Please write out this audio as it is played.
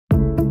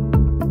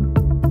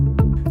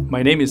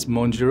My name is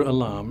Monjur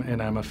Alam,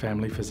 and I'm a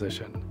family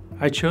physician.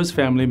 I chose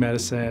family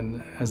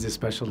medicine as a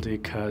specialty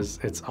because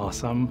it's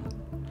awesome.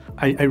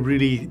 I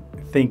really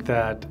think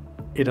that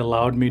it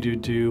allowed me to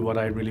do what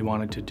I really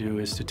wanted to do,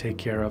 is to take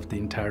care of the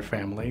entire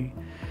family.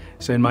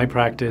 So in my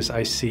practice,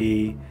 I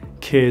see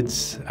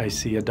kids, I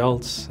see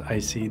adults, I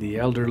see the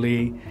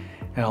elderly,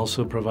 and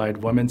also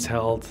provide women's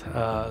health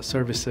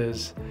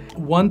services.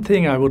 One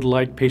thing I would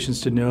like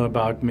patients to know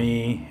about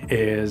me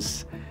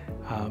is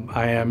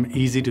I am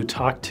easy to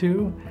talk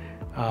to.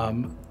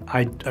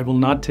 I will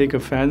not take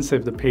offense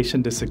if the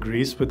patient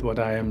disagrees with what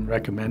I am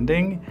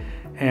recommending.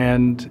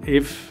 And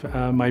if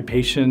my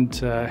patient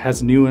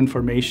has new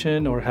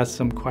information or has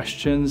some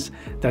questions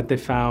that they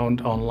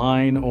found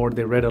online, or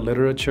they read a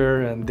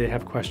literature and they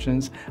have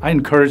questions, I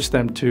encourage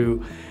them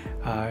to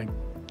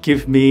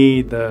give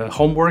me the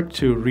homework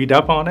to read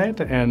up on it,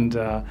 and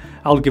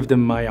I'll give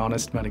them my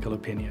honest medical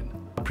opinion.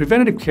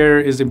 Preventative care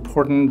is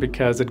important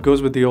because it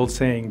goes with the old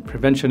saying,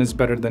 prevention is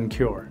better than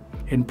cure.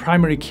 In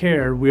primary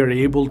care, we are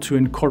able to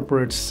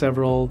incorporate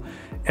several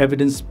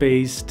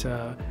evidence-based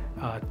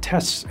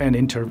tests and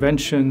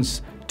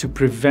interventions to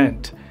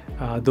prevent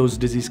those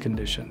disease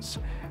conditions.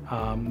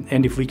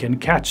 And if we can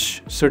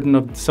catch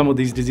some of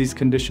these disease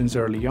conditions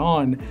early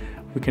on,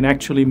 we can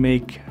actually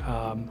make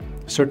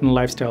certain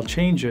lifestyle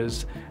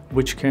changes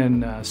which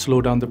can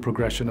slow down the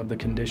progression of the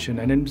condition,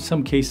 and in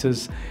some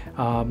cases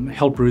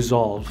help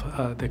resolve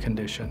the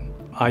condition.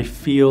 I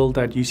feel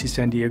that UC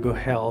San Diego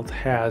Health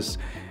has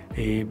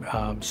a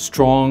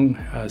strong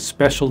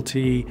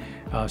specialty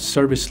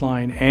service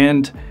line,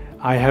 and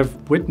I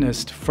have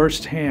witnessed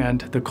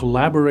firsthand the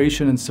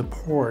collaboration and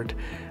support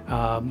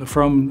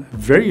from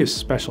various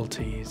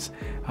specialties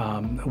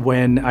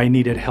when I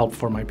needed help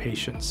for my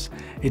patients.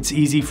 It's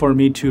easy for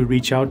me to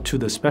reach out to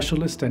the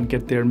specialist and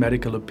get their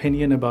medical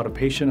opinion about a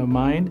patient of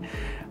mine.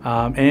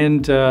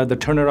 And the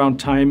turnaround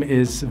time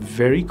is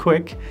very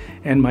quick,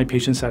 and my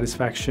patient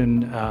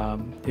satisfaction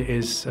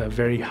is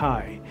very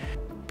high.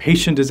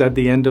 Patient is at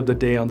the end of the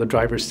day on the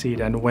driver's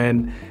seat, and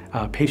when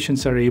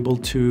patients are able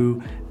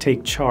to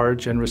take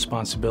charge and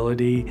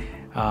responsibility,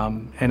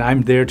 and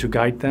I'm there to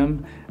guide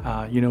them,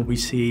 we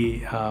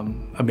see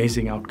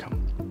amazing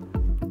outcome.